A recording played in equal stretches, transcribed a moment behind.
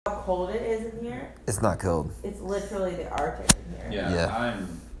cold it is in here? It's not cold. It's literally the Arctic in here. Yeah.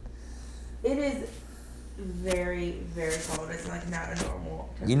 It is very, very cold. It's like not a normal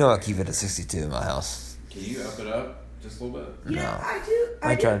temperature. You know I keep it at 62 in my house. Can you up it up just a little bit? You know, No.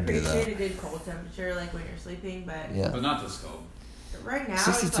 I try to do appreciate that. a good cold temperature, like when you're sleeping, but Yeah. But not this cold. right now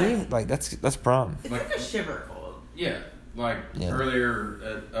 62? it's Like, that's prom. it's like a shiver cold. Yeah. Like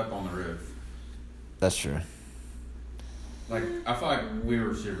earlier up on the roof. That's true. Like, I feel like we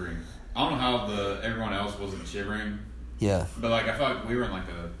were shivering. I don't know how everyone else wasn't shivering. Yeah. But, like, I feel like we were in, like,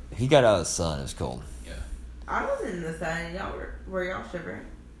 a... He got out of the sun. It was cold. Yeah. I wasn't in the sun. Were y'all shivering?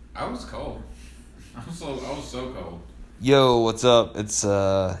 I was cold. I was so cold. Yo, what's up? It's,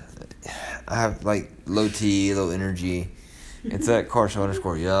 I have, like, low T, low energy. It's at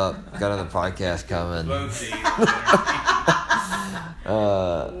Carson_yup. Got another podcast coming. Low T.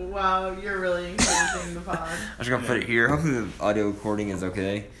 Wow, you're really encouraging the pod. I'm just gonna put it here. Hopefully the audio recording is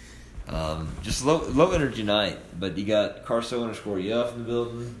okay. Just low energy night. But you got Carson_yup in the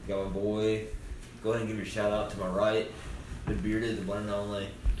building. You got my boy. Go ahead and give your shout out to my right. The bearded, the one and only.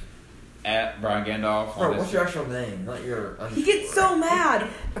 At Brian Gandalf. Bro, what's your actual name? Not your. He gets so mad.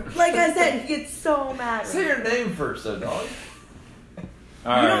 Like I said, he gets so mad. Say your name first, though, dog.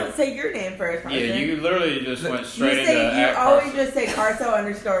 All you right. don't say your name first, Carson. Yeah, you literally just went straight into You at always Carson. just say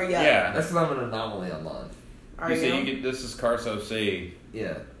Carso_yup. Yeah. That's because I'm an anomaly online. Are You see, you? this is Carso C,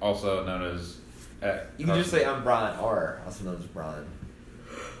 Yeah. also known as at You can just Carson. say I'm Brian R. Also known as Brian.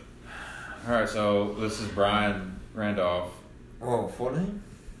 Alright, so this is Brian Randolph, Oh, full name?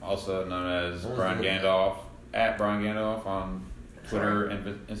 also known as What was Brian the- Gandalf, at Brian Gandalf on Twitter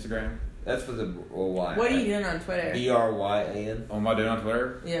and Instagram. That's for the Y. What are you doing on Twitter? BRYAN. What am I doing on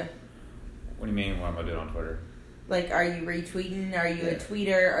Twitter? Yeah. What do you mean, what am I doing on Twitter? Like, are you retweeting? Are you a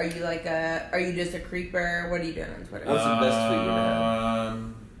tweeter? Are you are you just a creeper? What are you doing on Twitter? What's the best tweet you ever had?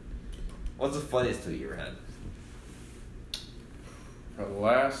 Um, What's the funniest tweet you ever had? For the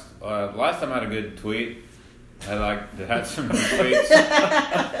last time I had a good tweet, I had some good tweets.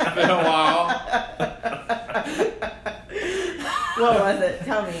 It's been a while. What was it?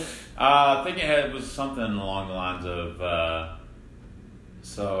 Tell me. I think it was something along the lines of,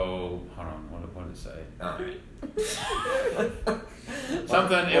 hold on, what did it say? Alright.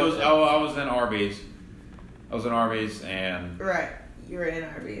 Something, it was, I was in Arby's. And Right. You were in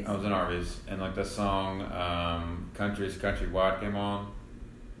Arby's. I was in Arby's, and like the song, Country's Countrywide came on.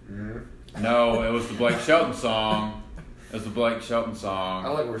 Mm-hmm. No, it was the Blake Shelton song. I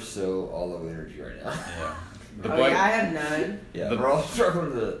like we're so all over energy right now. Yeah. Yeah, I have none. Yeah, we're all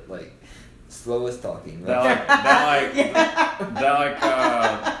struggling to slowest talking. That Right?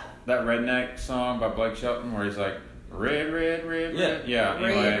 that redneck song by Blake Shelton where he's like red, red, red, Yeah. red. Yeah. Red,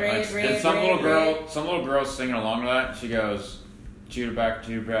 Anyway, red, like, red, and some red, little girl's singing along to that. And she goes, chew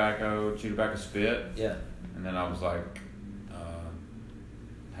tobacco, spit. Yeah. And then I was like,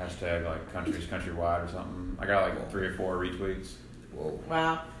 hashtag like country's countrywide or something. I got like 3 or 4 retweets. Whoa.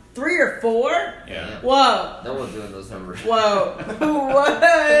 Wow. 3 or 4? Yeah. Whoa. No one's doing those numbers. Whoa. Whoa.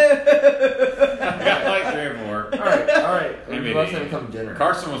 I got like 3 or 4. Alright. Maybe Let's have come dinner.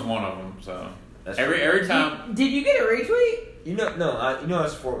 Carson was one of them. So That's every time. Did you get a retweet? I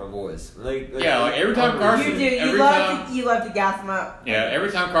support my boys. Like every time Carson. You do. every You love to gas them up. Yeah,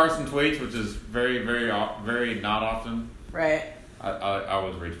 every time Carson tweets, which is very, very, very not often, Right. I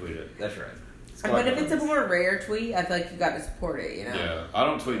was retweeted. That's right. But if it's a more rare tweet, I feel like you got to support it, you know? Yeah, I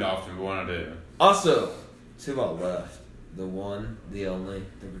don't tweet often, but when I do. Also, to my left, the one, the only,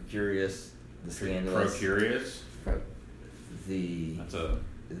 the curious, the scandalous, Pro-curious? the That's a...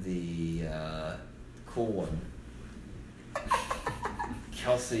 cool one.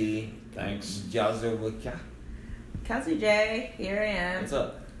 Kelsey. Thanks. Jazowicka. Kelsey J, here I am. What's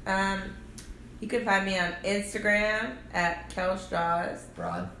up? You can find me on Instagram at K-Joz.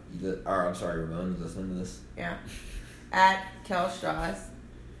 Rod. Ramon, you listening to this? Yeah. At K-Joz.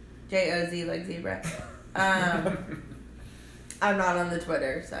 J-O-Z like zebra. I'm not on the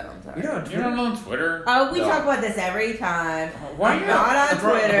Twitter, so I'm sorry. You're not on Twitter? Oh, we talk about this every time. Why I'm you not on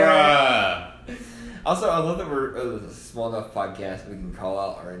Twitter. Bruh. Also, I love that we're a small enough podcast we can call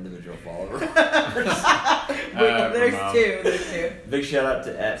out our individual followers. There's two. Big shout out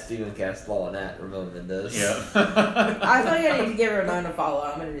to at Steven Castlaw and at Ramon Mendez. Yeah. I feel like I need to give Ramon a follow.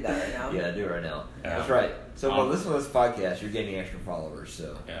 I'm going to do that right now. Yeah, do it right now. Yeah. That's right. So while listening to this podcast, you're getting extra followers.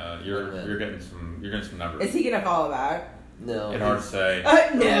 So Yeah, you're getting some numbers. Is he going to follow back? no, It's hard to say.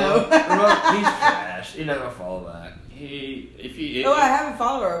 No. Ramon, he's trash. He's not gonna follow back. I have a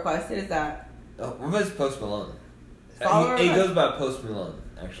follow request. Who is that? Oh, Ramon's Post Malone. Follow He request. goes by Post Malone.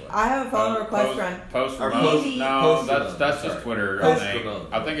 actually. I have a follow request from Post Or Ramon. Post- No, Post that's Ramon, just sorry. Twitter. Post I think. Ramon.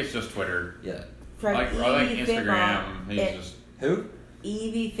 I think it's just Twitter. Yeah. from I think Evie Fit Instagram. Mom. He's It- just. Who?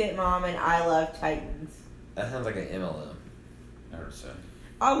 Evie Fit Mom and I Love Titans. That sounds like an MLM. Never said.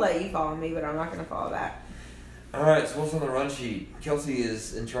 I'll let you follow me, but I'm not going to follow that. Alright, so what's on the run sheet? Kelsey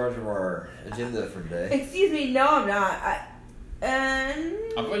is in charge of our agenda for today. Excuse me, no, I'm not. I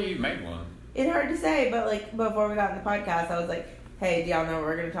thought you made one. It's hard to say, but like before we got in the podcast, I was like, "Hey, do y'all know what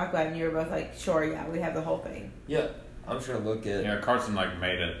we're going to talk about?" And you were both like, "Sure, yeah, we have the whole thing." Yeah. I'm just going to look at... Yeah, Carson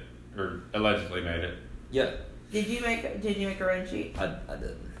made it, or allegedly made it. Yeah. Did you make a run sheet? I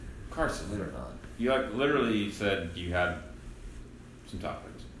didn't. Carson, Believe it or not. you literally said you had some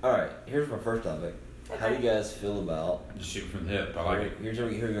topics. Alright, here's my first topic. How do you guys feel about... Just shoot from the hip. I like it. Here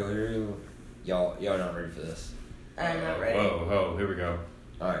we go. Y'all are not ready for this. I'm not ready. Whoa, here we go.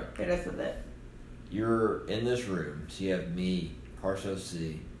 Alright. Hit us with it. You're in this room, so you have me, Carson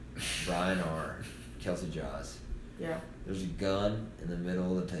C, Brian R, Kelsey Joz. Yeah. There's a gun in the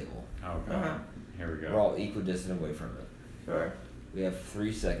middle of the table. Oh, God. Uh-huh. Here we We're go. all equidistant away from it. Sure. We have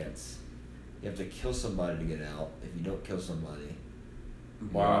 3 seconds. You have to kill somebody to get out. If you don't kill somebody, we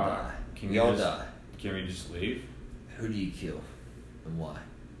all Wow. die. Can We you all just- die. Can we just leave? Who do you kill, and why?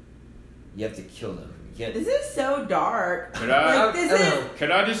 You have to kill them. You can't. This is so dark. Could I? Like, this I is. don't know. Could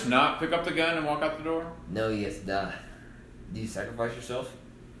I just not pick up the gun and walk out the door? No, you have to die. Do you sacrifice yourself?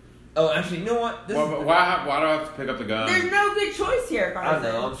 Oh, actually, you know what? This Why, is- why do I have to pick up the gun? There's no good choice here, I Carson.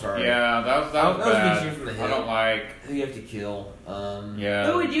 know. I'm sorry. Yeah, that was That was me bad. shooting from the I hip. don't like. Who you have to kill? Yeah.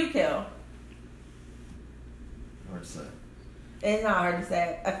 Who would you kill? Hard to say. It's not hard to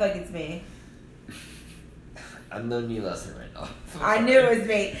say. I feel like it's me. I've known you less than right now. I knew it was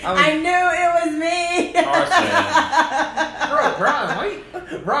me. I I knew it was me. Carson.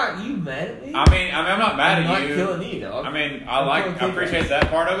 Bro, Brian, you mad at me? I mean, I'm not mad I'm at not you. killing you, dog. I mean, I'm I killing appreciate that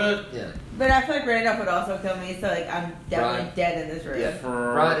part of it. Yeah. But I feel like Randolph would also kill me, so like I'm definitely Right. dead in this room. Yeah.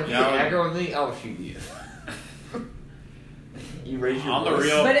 For Brian, if you you know, get aggro with me, I'll shoot you. You raise your On the voice.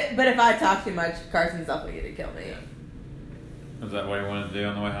 real- But if I talk too much, Carson's definitely gonna kill me. is that what you wanted to do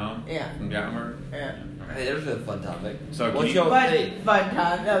on the way home? Yeah. From Gatlinburg? Yeah. Hey, there's a fun topic. So can What's you- y'all Fun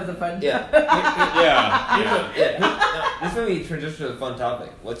time. That was a fun time. Yeah. Yeah. This is when we transition to a fun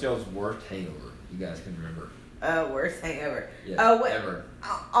topic. What's y'all's worst hangover you guys can remember? Worst hangover. Yeah. What? Ever.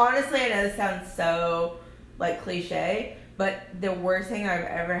 Honestly, I know this sounds so like cliche, but the worst thing I've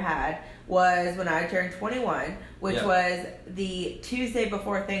ever had was when I turned 21, which Yeah. was the Tuesday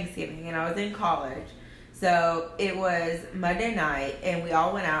before Thanksgiving, and I was in college. So it was Monday night, and we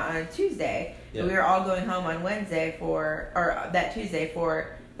all went out on a Tuesday. Yeah. We were all going home on Wednesday or that Tuesday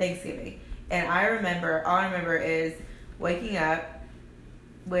for Thanksgiving. And all I remember is waking up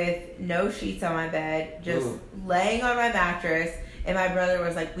with no sheets on my bed, just Ooh. laying on my mattress. And my brother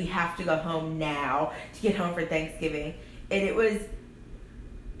was like, "We have to go home now to get home for Thanksgiving." And it was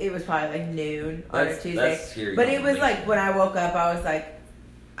probably like noon on a That's Tuesday. scary. But it was like when I woke up, I was like,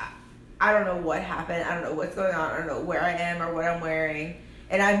 I don't know what happened. I don't know what's going on. I don't know where I am or what I'm wearing.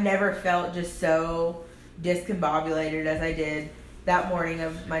 And I've never felt just so discombobulated as I did that morning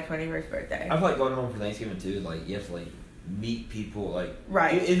of my 21st birthday. I feel like going home for Thanksgiving too. Like you have to like meet people. Like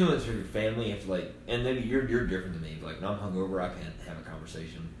Right. Even when it's your family, you have to like. And maybe you're different than me. But like when I'm hungover, I can't have a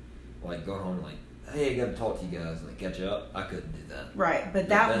conversation. Like go home and like, hey, I got to talk to you guys and like catch up. I couldn't do that. Right. But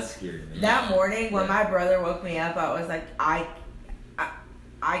that's scary to me. that morning when Yeah. my brother woke me up, I was like,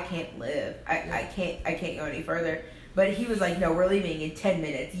 I can't live. I can't go any further. But he was like, "No, we're leaving in 10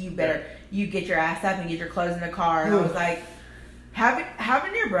 minutes. You better you get your ass up and get your clothes in the car." And I was like,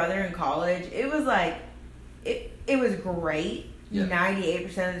 having your brother in college, it was like it was great. Yeah. 98%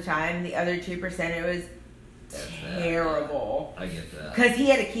 of the time, the other 2% it was That's bad. terrible. I get that. Because he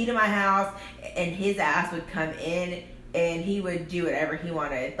had a key to my house, and his ass would come in, and he would do whatever he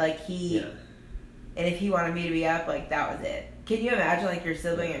wanted. Like Yeah. and if he wanted me to be up, like that was it. Can you imagine like your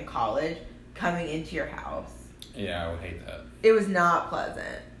sibling in college coming into your house? Yeah, I would hate that. It was not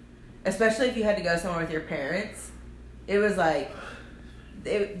pleasant, especially if you had to go somewhere with your parents. It was like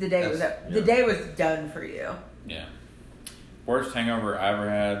the day was done for you. Yeah. Worst hangover I ever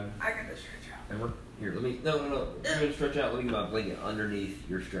had. I got to stretch out. Remember? Here, let me. No. You're gonna stretch out. Let me get my blanket underneath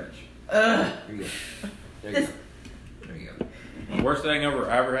your stretch. Ugh. Here you go. There you go. There you go. Worst hangover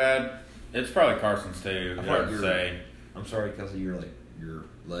I ever had. It's probably Carson's too. I I thought would you were- say. I'm sorry, Kelsey. Your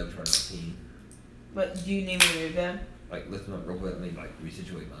legs right on pee. But do you need me to move them? Like lift them up real quick. Let me like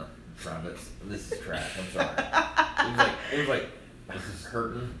resituate my privates. This is trash. I'm sorry. It was like this is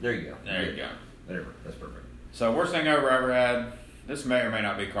hurting. There you go. There you go. Whatever. That's perfect. So worst hangover I ever had. This may or may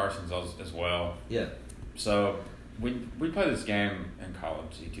not be Carson's as well. Yeah. So we played this game in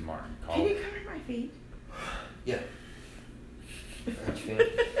college, E.T. Martin. Can you cover my feet? Yeah.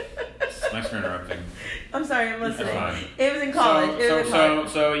 Thanks for interrupting. I'm sorry, I'm listening. That's fine. It was in college.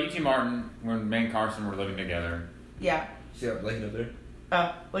 So E.T. Martin, when me and Carson were living together. Yeah. See that blanket up there?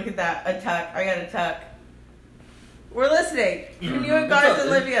 Oh, look at that. A tuck. I got a tuck. We're listening. You and Carson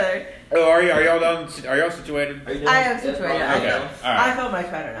live together. Oh, are y'all done? Are y'all situated? I am situated. Okay. I feel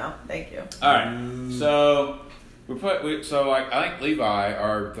much better now. Thank you. All right. So I think Levi,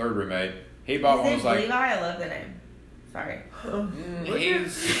 our third roommate, he bought one. Was like Levi. I love the name. Sorry.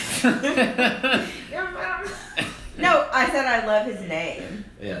 He's. No, I said I love his name.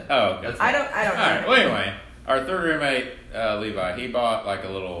 Yeah. Oh, okay. I don't. All right. Well, anyway, our third roommate, Levi, he bought like a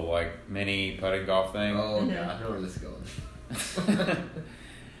little like mini putting golf thing. Oh, okay. I know where this is going.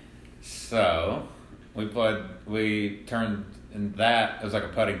 So we turned in that as like a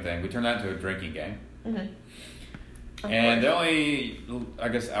putting thing. We turned that into a drinking game. Mm-hmm. And the only, I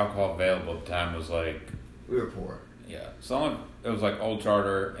guess, alcohol available at the time was like. We were poor. Yeah. So it was like Old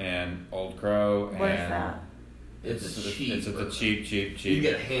Charter and Old Crow. What and is that? It's a cheap. It's a cheap. You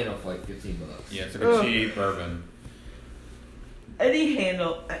get a handle for like $15. Yeah, it's like a cheap bourbon. Any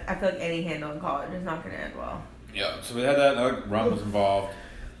handle, I feel like any handle in college is not going to end well. Yeah, so we had that. Like, rum was involved.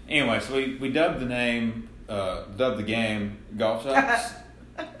 Anyway, so we dubbed the game Golf Shots.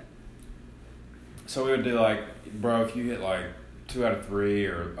 So we would do like, bro, if you hit like 2 out of 3,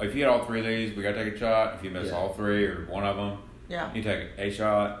 or if you hit all 3 of these, we gotta take a shot. If you miss all 3 or one of them, you take a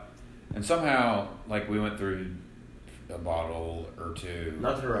shot. And somehow, like, we went through a bottle or 2.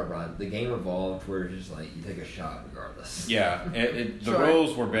 Not to interrupt, Brian. The game evolved where it's just like you take a shot regardless. Yeah, the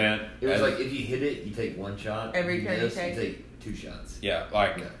rules were bent. It was like if you hit it, you take 1 shot. Every turn you take 2 shots. Yeah,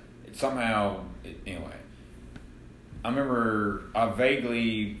 like somehow. Anyway, I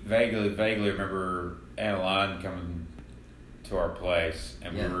vaguely remember Adeline coming to our place,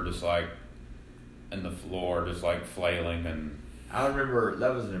 and we were just like in the floor, just like flailing and. I remember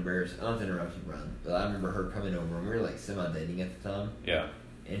that was an embarrassing. I don't have to interrupt you, Brian, but I remember her coming over, and we were like semi-dating at the time. Yeah.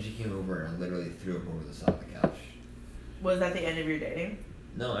 And she came over, and I literally threw her over the side of the couch. Was that the end of your dating?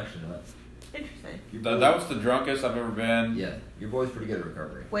 No, actually not. Interesting. That was the drunkest I've ever been. Yeah, your boy's pretty good at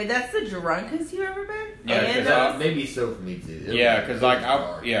recovery. Wait, that's the drunkest you ever been? Yeah, maybe so for me too. Because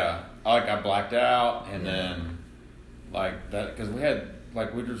I blacked out, and then like that because we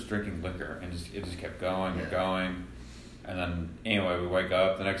were just drinking liquor, and it just kept going and going. And then, anyway, we wake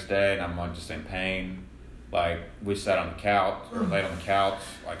up the next day, and I'm like just in pain. Like, we sat on the couch, or laid on the couch,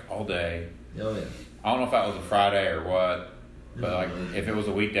 like, all day. Oh, yeah. I don't know if that was a Friday or what, but, like, if it was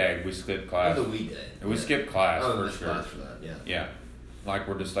a weekday, we skipped class. It was a weekday. We skipped class, for sure. Class for that, yeah. Yeah. Like,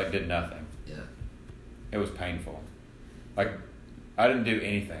 we're just, like, did nothing. Yeah. It was painful. Like, I didn't do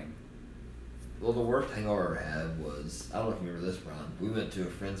anything. Well, the worst hangover I ever had was, I don't know if you remember this, Brian. We went to a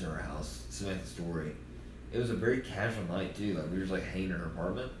friend's in our house, Samantha Story. It was a very casual night too. Like we were just like hanging in her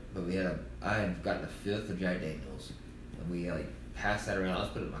apartment, but I had gotten a 5th of Jack Daniels, and we like passed that around. I was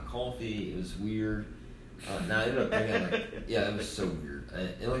putting it in my coffee. It was weird. And I ended up drinking it was so weird.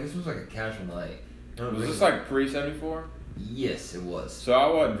 And like this was like a casual night. Was this like pre-74? Yes, it was. So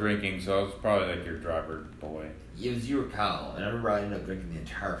I wasn't drinking, so I was probably like your driver boy. It was you or Kyle, and I remember I ended up drinking the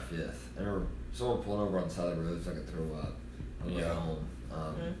entire 5th. I remember someone pulling over on the side of the road so I could throw up on the way home.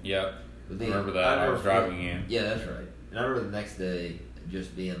 Yep. I remember that. I was driving you. Yeah, that's right. And I remember the next day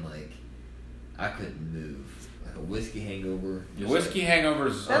just being like, I couldn't move. Like a whiskey hangover. Whiskey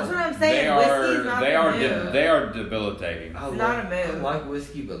hangovers. That's what I'm saying. They are debilitating. It's not a move. I like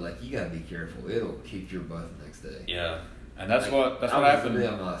whiskey, but like you gotta be careful. It'll kick your butt the next day. Yeah, and that's what happened.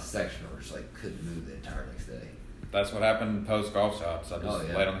 I was on a section where just like couldn't move the entire next day. That's what happened post golf shots. I just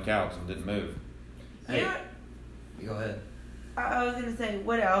laid on the couch and didn't move. Hey, you go ahead. I was gonna say,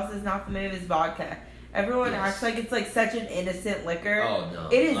 what else is not the move is vodka. Everyone acts like it's like such an innocent liquor. Oh no,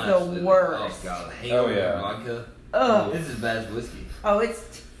 it is the worst. Oh god, hangover vodka. Ugh. This is as bad as whiskey. Oh,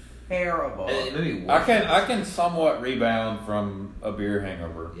 it's terrible. It may be worse. I can somewhat rebound from a beer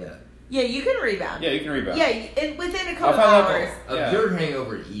hangover. Yeah. Yeah, you can rebound. Yeah, you can rebound. Yeah, within a couple hours. A beer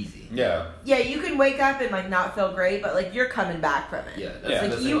hangover is easy. Yeah. Yeah, you can wake up and like not feel great, but like you're coming back from it. Yeah, that's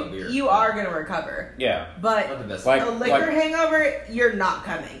like the thing about beer. You are gonna recover. Yeah. But not the best a liquor hangover, you're not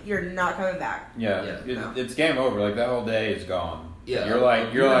coming. You're not coming back. Yeah. It's game over. Like that whole day is gone. Yeah. You're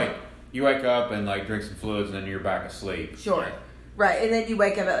like you wake up and like drink some fluids and then you're back asleep. Sure. Right, and then you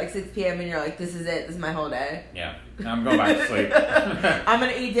wake up at like 6 p.m. and you're like, this is it. This is my whole day. Yeah. I'm going back to sleep. I'm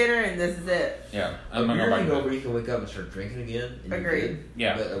going to eat dinner and this is it. Yeah. I'm going to go back to sleep. You can wake up and start drinking again. And Agreed.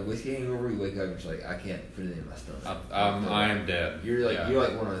 Yeah. But a whiskey hangover, you wake up and it's like, I can't put it in my stomach. I am dead. You're like,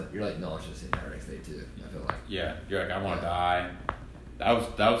 you're like nauseous the entire next day too. I feel like. Yeah. You're like, I want to die. That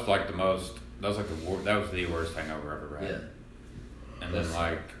was like the most. That was like that was the worst hangover I've ever had. Yeah. And then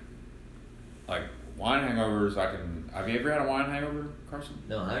like wine hangovers, have you ever had a wine hangover, Carson?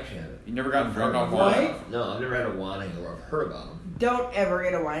 No, I actually haven't. You never gotten drunk off wine? wine? No, I've never had a wine hangover. I've heard about them. Don't ever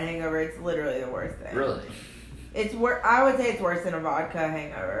get a wine hangover. It's literally the worst thing. Really? I would say it's worse than a vodka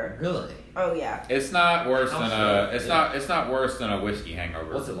hangover. Really? Oh yeah. It's not worse than it's not worse than a whiskey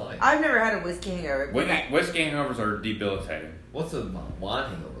hangover. What's it like? I've never had a whiskey hangover. Whiskey hangovers are debilitating. What's a wine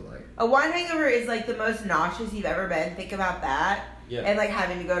hangover like? A wine hangover is like the most nauseous you've ever been. Think about that. Yeah. And like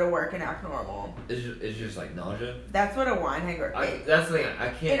having to go to work and act normal. It's just like nausea. That's what a wine hangover is. That's the thing. I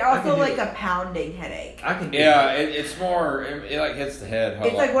can't. It also like a pounding headache. I can. It's more. It like hits the head.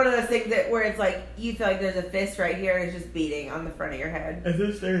 It's like one of those things where it's like you feel like there's a fist right here and it's just beating on the front of your head. Is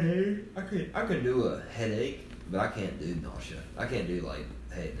this their head? I could do a headache, but I can't do nausea. I can't do like,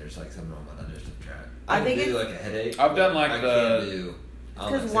 hey, there's like something wrong with my digestive tract. I think do like a headache. I've done like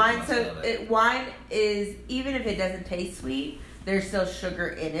because wine is, even if it doesn't taste sweet, there's still sugar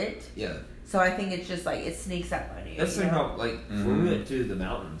in it. Yeah. So I think it's just like it sneaks up on you. That's the thing how when we went to the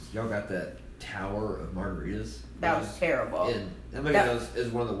mountains, y'all got that tower of margaritas. That was terrible. And that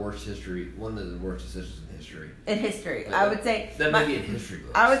is one of the worst decisions in history. In history, I would say that may be in history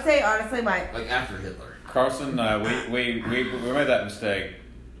books. I would say honestly, like after Hitler. Carson, we made that mistake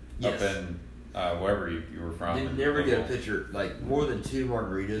yes. up in wherever you were from. You never get a picture like more than 2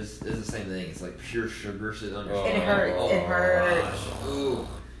 margaritas is the same thing. It's like pure sugar sitting on your stomach. It hurts. It hurts. Ooh.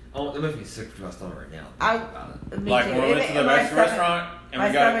 Oh, that makes me sick to my stomach right now. Like when we went to the Mexican restaurant and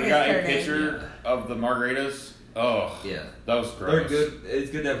we got a picture of the margaritas. Oh, yeah, that was gross. They're good.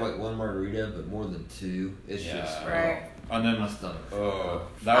 It's good to have like 1 margarita, but more than 2, it's just right. And then my stomach. Oh,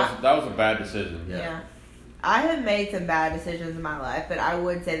 that was a bad decision. Yeah, I have made some bad decisions in my life, but I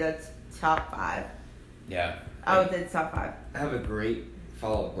would say that's top 5. Yeah, I would say it's top 5. I have a great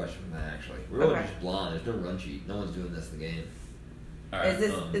follow-up question from that. Actually, we're all just blind. There's no run sheet. No one's doing this in the game. All right. Is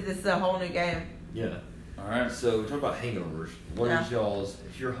this a whole new game? Yeah. All right. So we talk about hangovers. What is y'all's?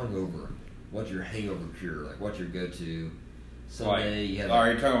 If you're hungover, what's your hangover cure? Like, what's your go-to? Someday you have.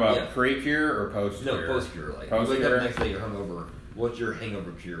 Are you talking about pre-cure or post-cure? No, post-cure. Like, post-cure. You wake up the next day, you're hungover. What's your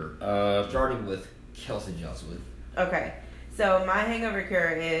hangover cure? Starting with Kelsey Jocelyn. Okay, so my hangover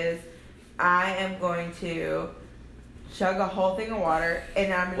cure is I am going to chug a whole thing of water,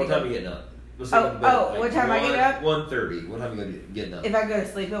 and I'm going to. What time are you getting up? What time I get up? 1:30. What time are you getting up? If I go to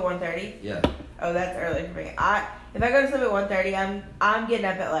sleep at 1:30? Yeah. Oh, that's early for me. If I go to sleep at 1:30, I'm getting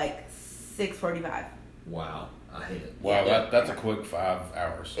up at like 6:45. Wow, I hate it. Wow, that's a quick 5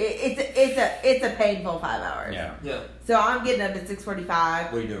 hours. It's a painful 5 hours. Yeah. Yeah. So I'm getting up at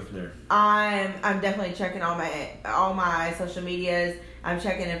 6:45. What are you doing from there? I'm definitely checking all my social medias. I'm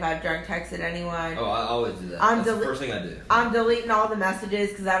checking if I've drunk texted anyone. Oh, I always do that. That's the first thing I do. I'm deleting all the messages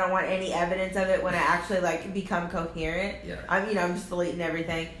because I don't want any evidence of it when I actually like become coherent. Yeah. I'm just deleting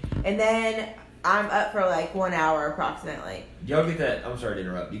everything, and then I'm up for like 1 hour approximately. Do y'all get that? I'm sorry to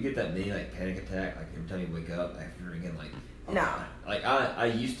interrupt. Do you get that mini like panic attack like every time you wake up after drinking like? Oh, no. Like I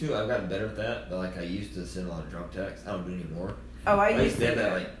used to. I've gotten better at that, but like I used to send a lot of drunk texts. I don't do it anymore. Oh, I used to have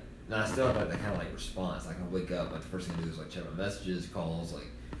that like. No, I still have that kind of like response. Like I wake up, like the first thing I do is like check my messages, calls, like,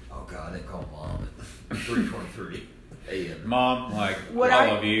 oh god, I didn't call mom at 3:23 a.m. Mom, like, I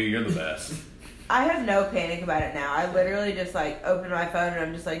love you. You're the best. I have no panic about it now. I literally just like open my phone and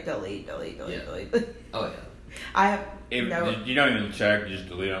I'm just like delete. Oh yeah. I have you don't even check. You just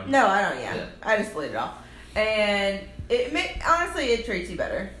delete them. No, I don't. Yeah. I just delete it all, and honestly it treats you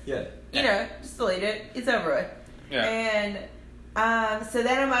better. Yeah. You know, just delete it. It's over with. Yeah. And so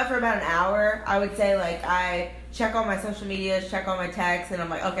then I'm up for about an hour. I would say like I check all my social medias, check all my texts, and I'm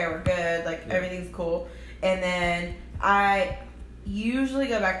like, okay, we're good. Like everything's cool. And then I usually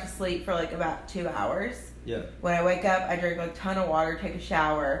go back to sleep for like about 2 hours. Yeah. When I wake up, I drink like a ton of water, take a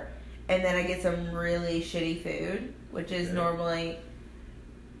shower, and then I get some really shitty food, which is normally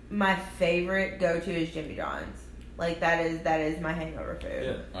my favorite go-to is Jimmy John's. Like that is my hangover food.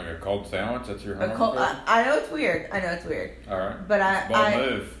 Yeah. Like a cold sandwich. That's your hangover food. I know it's weird. All right. But bold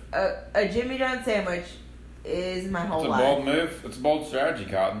move. A Jimmy John's sandwich is my whole life. It's a bold move. It's a bold strategy,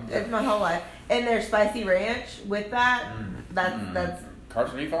 Cotton. It's my whole life. And there's spicy ranch with that. That's.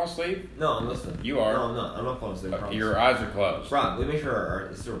 Carson, are you falling asleep? No, I'm listening. You are. No, I'm not. I'm not falling asleep. Your eyes are closed. Rob, we make sure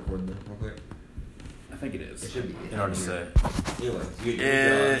it's still recording this real quick. think it is. It should be. It's hard to say. Anyway,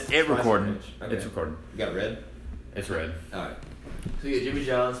 It recording. Okay. It's recording. You got red? It's red. Alright. So you got Jimmy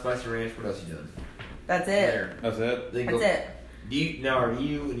John's, Spicy Ranch. What else you doing? That's it. There. That's it? That's it. Do you, now, are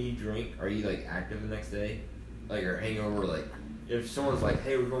you, when you drink, are you, like, active the next day? Like, or hangover, like, if someone's like,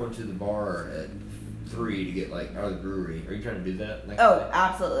 hey, we're going to the bar at 3 to get, like, out of the brewery, are you trying to do that next day?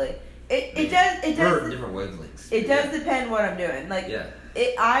 Absolutely. It We're does. different wavelengths. It does depend what I'm doing. Like, Yeah.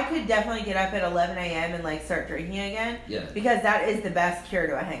 I could definitely get up at 11 a.m. and, like, start drinking again. Yeah. Because that is the best cure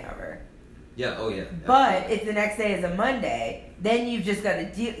to a hangover. Yeah, oh yeah. But if the next day is a Monday, then you've just got to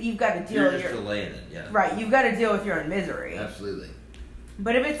deal. You've got to deal You're with just delaying it, yeah. right. You've got to deal with your own misery. Absolutely.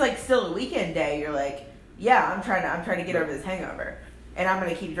 But if it's like still a weekend day, you're like, yeah, I'm trying to get over this hangover, and I'm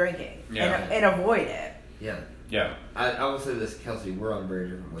gonna keep drinking and avoid it. Yeah. Yeah. I will say this, Kelsey. We're on very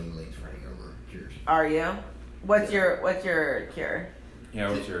different wavelengths for hangover cures. Are you? What's your cure?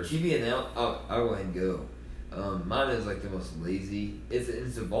 Yeah, what's yours? TB and I'll go ahead and go. Mine is like the most lazy. It's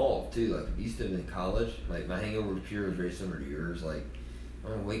evolved too. Like used to in college, like my hangover cure was very similar to yours. Like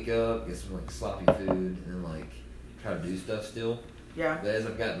I'm gonna wake up, get some like sloppy food, and then like try to do stuff still. Yeah. But as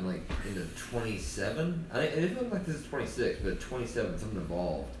I've gotten like into 27, I think it didn't look like this is 26, but 27 something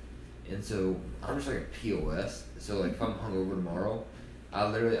evolved, and so I'm just like a POS. So like if I'm hungover tomorrow,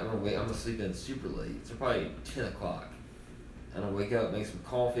 I'm gonna sleep in super late. So probably 10 o'clock. I'm gonna wake up, make some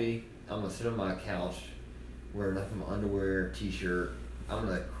coffee. I'm gonna sit on my couch. Wear nothing but underwear, t-shirt. I'm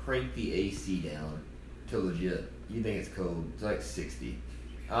gonna crank the AC down to legit. You think it's cold? It's like 60.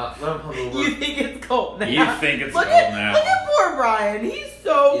 When I'm hungover. You think it's cold now? You think it's look cold at, now? Look at poor Brian. He's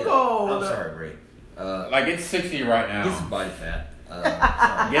so cold. I'm sorry, Bray. Like it's 60 right now. Get some body fat.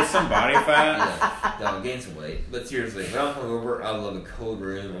 Sorry. Get some body fat. Yeah, gain some weight. But seriously, when I'm hungover, I love a cold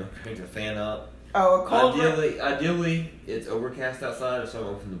room. I crank the fan up. Oh, a cold room. Ideally, it's overcast outside, so I'm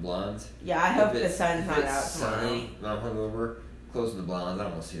opening the blinds. Yeah, I hope the sun's not out tomorrow. Sunny when I'm hungover, closing the blinds. I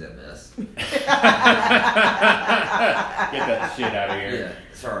don't want to see that mess. Get that shit out of here. Yeah,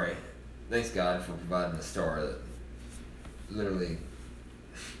 sorry. Thanks God for providing the star that literally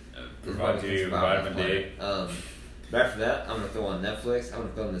provides you vitamin D. But after that, I'm gonna throw on Netflix. I'm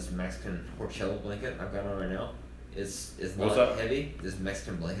gonna throw on this Mexican horchata blanket I've got on right now. It's what's not that? heavy. This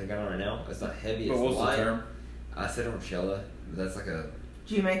Mexican blanket I got on right now. It's not heavy. It's But what's light. the term? I said horchata. That's like a.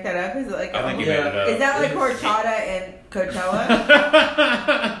 Did you make that up? Is it like? I think you made it up. Is that like horchata and Coachella?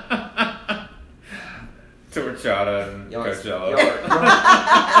 Horchata and Coachella. Y'all are coming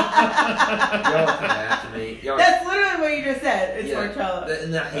after me. That's literally what you just said. It's horchata.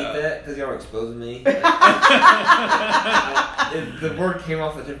 And I hate that because y'all are exposing me. The word came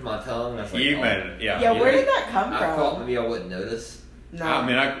off the tip of my tongue. And I was like, You made it, yeah. Yeah, where did that come I from? thought maybe I wouldn't notice. No. I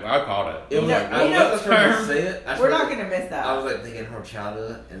mean, I caught it. It was like, you know, I was trying to say it. We're not gonna miss that. I was like thinking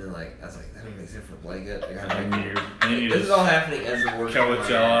horchata, and then like I was like, that doesn't make sense for a blanket. I gotta make And you this is all happening as the word.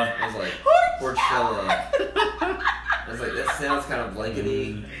 Coachella. I was like, horchata. I was like, that sounds kind of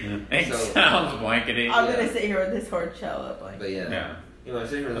blankety. It sounds blankety. I'm gonna sit here with this horchata blanket. But yeah. You know, I'm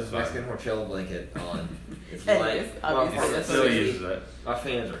sitting here with this Mexican horchata blanket on. It's light. Obviously, Still uses it. My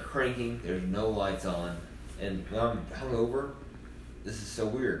fans are cranking. There's no lights on, and when I'm hungover, this is so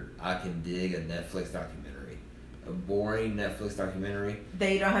weird. I can dig a Netflix documentary, a boring Netflix documentary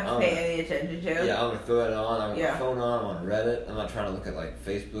that you don't have to pay any attention to. Yeah, I'm gonna throw that on. I'm gonna phone on. I'm on Reddit. I'm not trying to look at like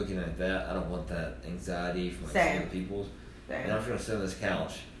Facebook and like that. I don't want that anxiety from like some other people's. And I'm just gonna sit on this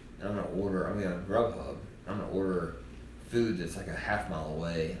couch and I'm gonna order. I'm gonna Grubhub. I'm gonna order food that's like a half mile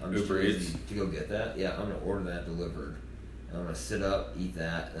away. I'm just lazy to go get that. Yeah, I'm gonna order that delivered. And I'm gonna sit up, eat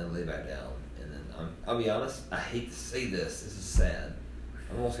that, and then lay back down. And then I'll be honest. I hate to say this. This is sad.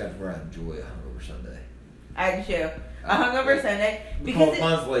 I'm almost got to where I enjoy a hungover Sunday. I do. A hungover Sunday because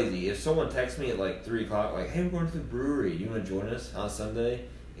mine's lazy. If someone texts me at like 3 o'clock, like, "Hey, we're going to the brewery. You want to join us on Sunday?"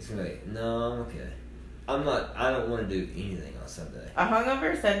 It's gonna be like, "No, I'm okay. I'm not. I don't want to do anything on Sunday." A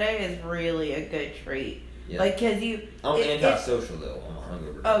hungover Sunday is really a good treat. Yeah. Like, cause you. I'm antisocial though. I'm a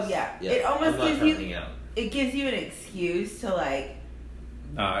hungover. Oh yeah. It almost gives you. Hang out. It gives you an excuse to like.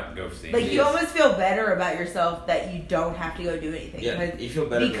 Not go see. Like you almost feel better about yourself that you don't have to go do anything. Yeah, you feel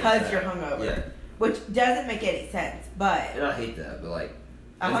better because you're hungover. Yeah. Which doesn't make any sense, but. And I hate that, but like.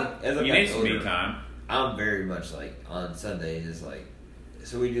 As you need some me time. I'm very much like on Sundays is like.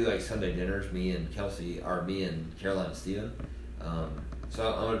 So we do like Sunday dinners. Me and Kelsey, or me and Caroline and Steven.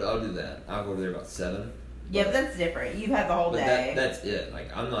 So I'll do that. I'll go over there about 7. Yeah, but that's different. You've had the whole day. That's it.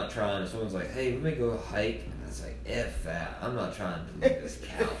 Like I'm not trying. If someone's like, "Hey, we may go hike," and it's like, "F that." I'm not trying to leave this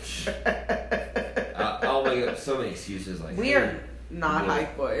couch. I'll make up so many excuses. Like we are not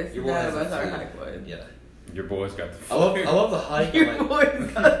hike boys. None of us are hike boys. Yeah. Your boys got the flu. I love the hike. Your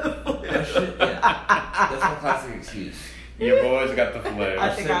boys got the flu. Yeah. That's my classic excuse. Your boys got the flu. I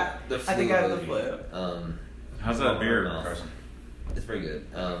think I have the loaded. flu. How's that beer, Carson? It's pretty good.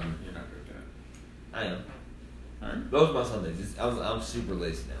 You're not good at that. I am. Alright. Those are my Sundays. I'm super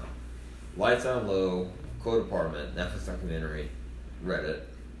lazy now. Lights on low, Code Apartment, Netflix documentary, Reddit,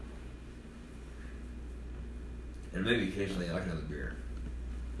 and maybe occasionally I like another beer.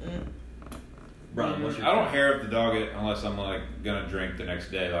 Brian, what's your? I don't hair up the dog it unless I'm like gonna drink the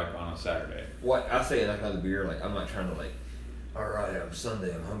next day, like on a Saturday. What I say like another beer, like I'm not trying to like. All right, I'm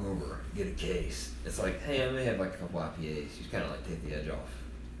Sunday. I'm hungover. Get a case. It's like, hey, I may have like a couple IPAs. You kind of like take the edge off.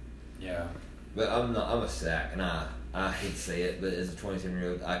 Yeah. But I'm not. I'm a sack, and I hate to say it, but as a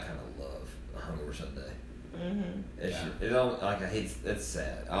 27-year-old, I kind of love a hungover Sunday. Mm-hmm. It don't like I hate. It's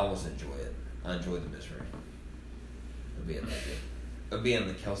sad. I almost enjoy it. I enjoy the misery of being like it. Of being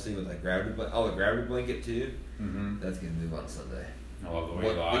the Kelsey with like gravity, the gravity blanket too. Mm-hmm. That's gonna move on Sunday. I love the way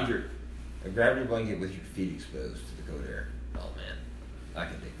you lie. A gravity blanket with your feet exposed to the cold air. Oh man, I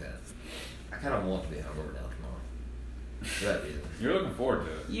can dig that. I kind of want to be hungover now tomorrow. For that reason. You're looking forward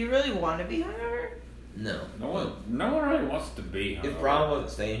to it. You really want to be hungover? No. No one really wants to be hungover. If Brian wasn't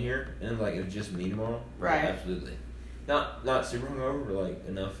staying here and like it was just me tomorrow, right? Absolutely. Not super hungover, but like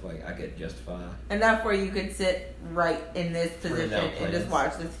enough like I could justify. Enough where you could sit right in this position and just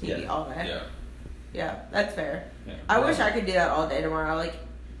watch this TV all day. Yeah. Yeah, that's fair. Yeah. I wish I could do that all day tomorrow, like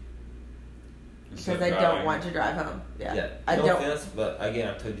because I don't want to drive home. Yeah. Yeah. I no don't. offense, but again,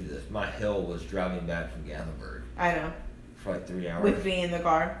 I've told you this. My hell was driving back from Gatlinburg I know. for like 3 hours. With me in the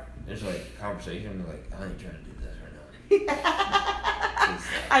car. There's like conversation, like I ain't trying to do this right now.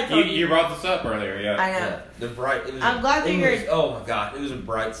 I told You brought this up earlier, yeah. I know. Yeah, the bright. It was I'm glad that you're. Oh my god, it was a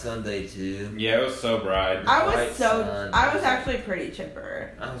bright Sunday too. Yeah, it was so bright. I bright was sun. I was actually pretty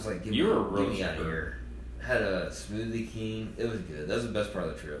chipper. I was like, You were get real me out of chipper. here. Had a smoothie king. It was good. That was the best part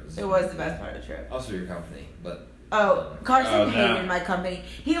of the trip. It was the best part of the trip. Also your company, but Carson hated my company.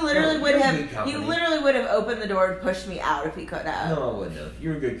 He literally would you're have. good company. He literally would have opened the door and pushed me out if he could have. no, I wouldn't have. You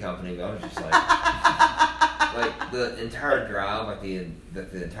were good company, but I was just like, like the entire drive, like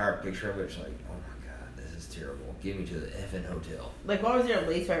the entire picture of it, it's like, oh my god, this is terrible. Give me to the effing hotel. Like, what was your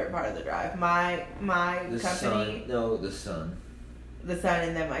least favorite part of the drive? My The company. sun. No, the sun. The sun,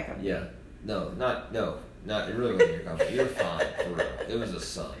 and then my company. Yeah. No. It really wasn't your company. You were fine for real. It was the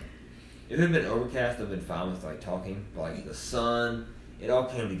sun. If it had been overcast, I'd been fine with like talking. But like the sun, it all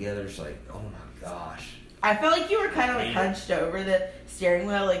came together. It's like, oh my gosh. I felt like you were kind of like hunched over the steering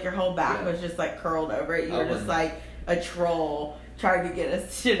wheel, like your whole back Yeah. was just like curled over it. You were just wasn't- like a troll trying to get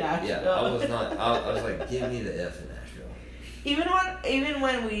us to Nashville. Yeah, I was not. I was like, give me the F in Nashville. Even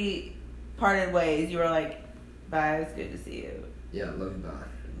when we parted ways, you were like, "Bye, it's good to see you. Yeah, love you, bye.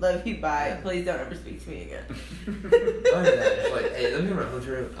 Love you, bye. Yeah. Please don't ever speak to me again." Other than that, it's like, hey, let me go to a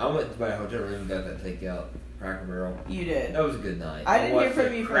hotel room. I went to my hotel room and got that takeout Cracker Barrel. You did. That was a good night. I didn't hear watched from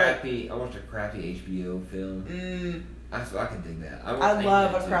a you for crappy. I watched a crappy HBO film. I can dig that. I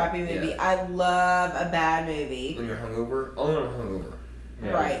love a too. crappy movie. Yeah. I love a bad movie. When you're hungover, only when I'm hungover. Yeah.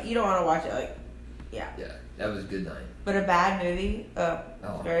 Right. You don't want to watch it like, yeah. Yeah, that was a good night. But a bad movie,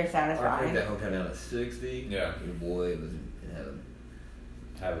 very I satisfying. cranked that hotel down to 60. Yeah. Your boy was in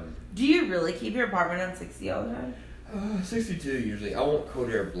heaven. Do you really keep your apartment on 60 all the time? 62 usually. I want cold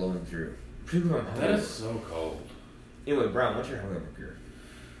air blowing through. Particularly when I'm That hungover. is so cold. Anyway, Brian, what's your hangover cure?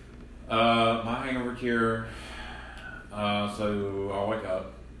 My hangover cure. So I'll wake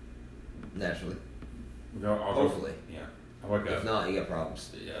up. Naturally. I'll Hopefully. Yeah. I wake If up. not, you got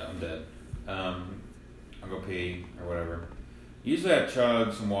problems. Yeah, I'm dead. I'll go pee or whatever. Usually I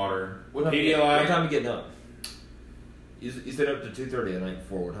chug some water. What time you getting up? You stayed up to 2:30 the night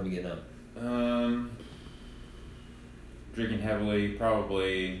before. What time you getting up? Drinking heavily,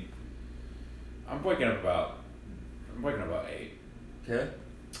 probably. I'm waking up about 8. Okay.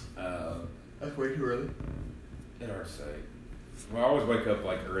 That's way too early. It's hard to say. Well, I always wake up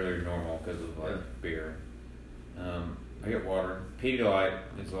like earlier than normal because of like Yeah. beer. I get water. Pedialyte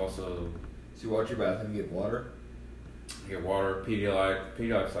is also. So you watch your bathroom, you get water. I get water. Pedialyte.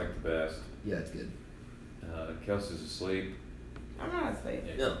 Pedialyte's like the best. Yeah, it's good. Kelsey's asleep. I'm not asleep.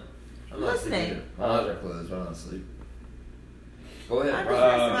 Yeah. No. I'm Listening. Not sleeping. My eyes are closed, but I'm not asleep. Go ahead. I'm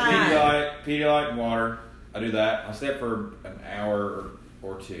Brian. just Pedialyte and water. I do that. I stay up for an hour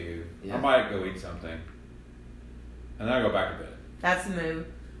or two. Yeah. I might go eat something. And then I go back to bed. That's the move.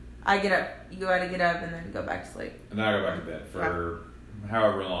 I get up. You gotta get up and then go back to sleep. And then I go back to bed for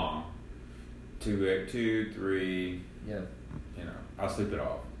however long. 2, 3, Yeah. I'll sleep it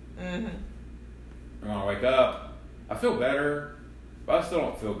off. Mm-hmm. And when I wake up, I feel better, but I still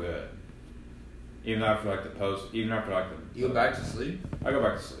don't feel good. Even after like the. You go back to sleep? I go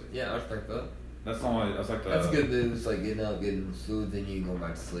back to sleep. Yeah, I respect that. That's like That's a good move. It's like getting up, getting fluid, then you go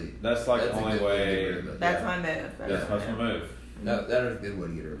back to sleep. That's like the only way. That's my move. That's my move. No, that is a good way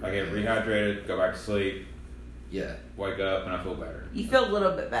to get rid of it. I get rehydrated, go back to sleep. Yeah. Wake up and I feel better. You feel a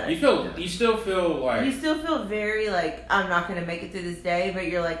little bit better. You still feel like. You still feel very like, I'm not going to make it through this day, but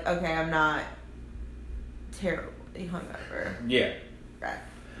you're like, okay, I'm not terribly hungover. Yeah. Right.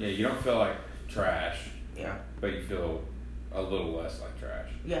 Yeah, you don't feel like trash. Yeah. But you feel a little less like trash.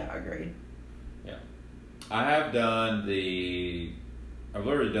 Yeah, agreed. Yeah. I have I've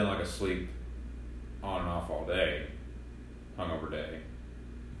literally done like a sleep on and off all day. Hungover day.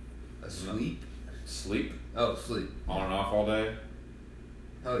 A sleep? Sleep. Oh, sleep. On and off all day.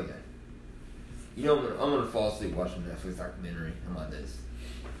 Oh yeah. You know, I'm gonna fall asleep watching Netflix documentary on my days.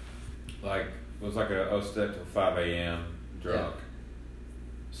 Like it was like step till 5 a.m. drunk. Yeah.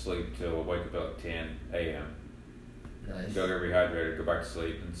 Sleep till wake up at 10 a.m. Nice. Go get rehydrated, go back to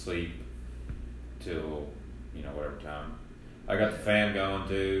sleep, and sleep till whatever time. I got the fan going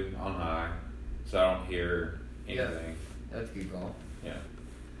too on high, so I don't hear anything. Yeah, that's a good call. Yeah.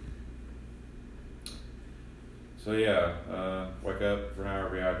 So yeah, wake up for an hour,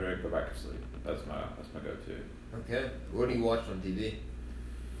 rehydrate, go back to sleep. That's my go-to. Okay. What do you watch on TV?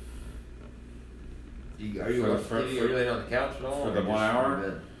 Are you watching TV? Are you laying on the couch at all? For the 1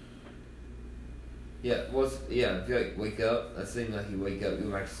 hour? Yeah. If you like wake up, that seems like you wake up,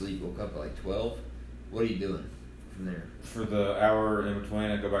 go back to sleep, woke up at like 12. What are you doing from there? For the hour in between,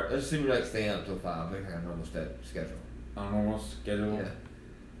 I go back. Let's assume you're like staying up till 5, like a normal schedule. A normal schedule? Yeah.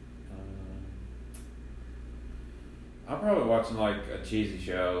 I'm probably watching like a cheesy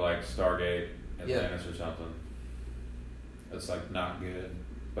show like Stargate Atlantis or something. It's like not good,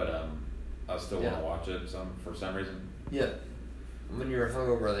 but I still want to watch it for some reason. Yeah. When you're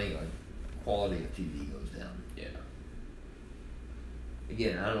hungover, I think like quality of TV goes down. Yeah.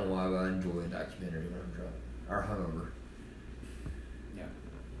 Again, I don't know why, but I enjoy a documentary when I'm drunk or hungover. Yeah.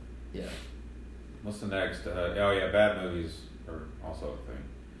 Yeah. What's the next? Bad movies are also a thing.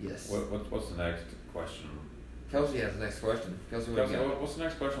 Yes. What's the next question? Kelsey has the next question. Kelsey, what's the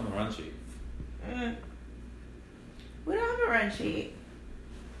next question on the run sheet? We don't have a run sheet.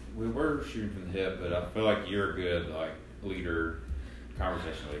 We were shooting from the hip, but I feel like you're a good leader,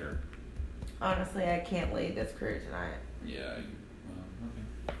 conversation leader. Honestly, I can't lead this crew tonight. Yeah.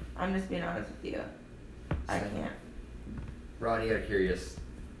 Okay. I'm just being honest with you. I can't. Ron, you got curious.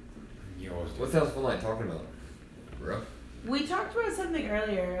 You always do. What's else fun like talking about, bro? We talked about something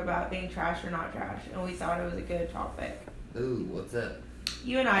earlier about being trash or not trash, and we thought it was a good topic. Ooh, what's that?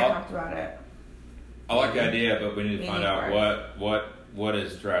 You and I talked about it. I like the idea, but we need to find out what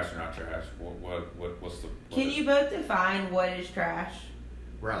is trash or not trash. What's the? Can you both define what is trash?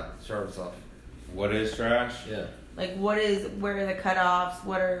 Right, start us off. What is trash? Yeah. Like where are the cutoffs?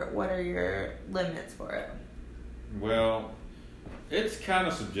 What are your limits for it? Well, it's kind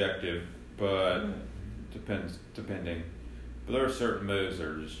of subjective, but depending. But there are certain moves that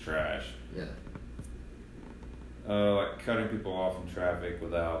are just trash. Yeah. Like cutting people off in traffic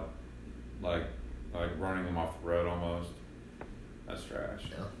without, like running them off the road almost. That's trash.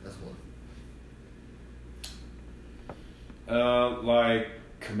 Yeah, that's one. Like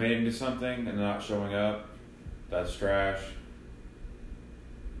committing to something and not showing up. That's trash.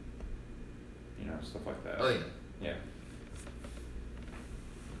 Stuff like that. Oh yeah. Yeah.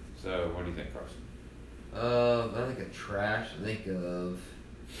 So, what do you think, Carson? I think of trash. I think of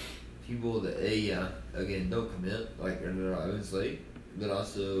people that again don't commit, like they're not obviously, but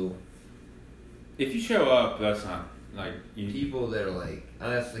also if you show up, that's not like people that are like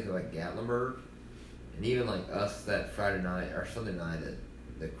I just think of like Gatlinburg, and even like us that Friday night or Sunday night at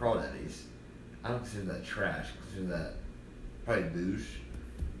the Crawdaddies. I don't consider that trash. I consider that probably booze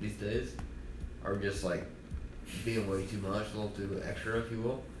these days, or just like being way too much, a little too extra, if you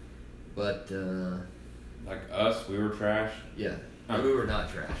will. But like us, we were trash. Yeah, we were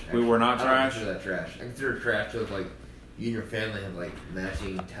not trash. Actually. We were not trash. I don't consider that trash. I consider trash if like you and your family have like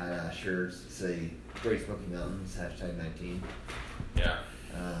matching tie-dye shirts, say Great Smoky Mountains #19. Yeah.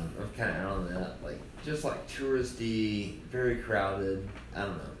 I'm kind of out on that. Like just like touristy, very crowded. I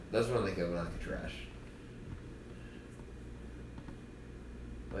don't know. That's what I think of when I think of trash.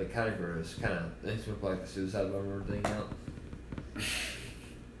 Like kind of gross. Kind of makes me look like the suicide bomber thing out.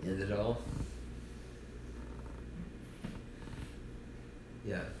 End it all.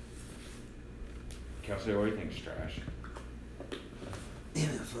 Yeah. Kelsey, what do you think is trash?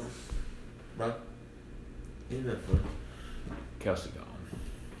 Internet phone. Bro? Internet phone. Kelsey gone.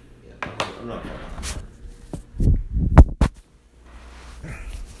 Yeah, I'm not fine.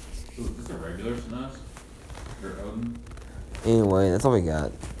 Ooh, is this a regular snus? Or Odin? Anyway, that's all we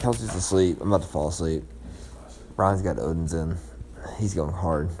got. Kelsey's asleep. I'm about to fall asleep. Brian's got Odin's in. He's going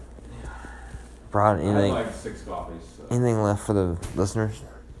hard. Brian, anything? I had like 6 coffees. So. Anything left for the listeners?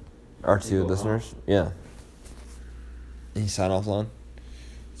 Our 2 listeners? Yeah. Any sign-off line?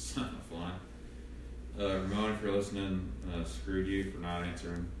 Sign-off line. Ramon, if you're listening, screwed you for not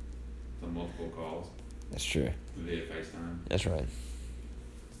answering the multiple calls. That's true. Via FaceTime. That's right.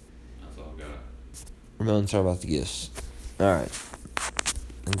 That's all I've got. Ramon, sorry about the gifts. All right.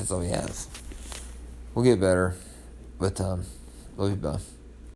 I think that's all we have. We'll get better. But, love you, bye.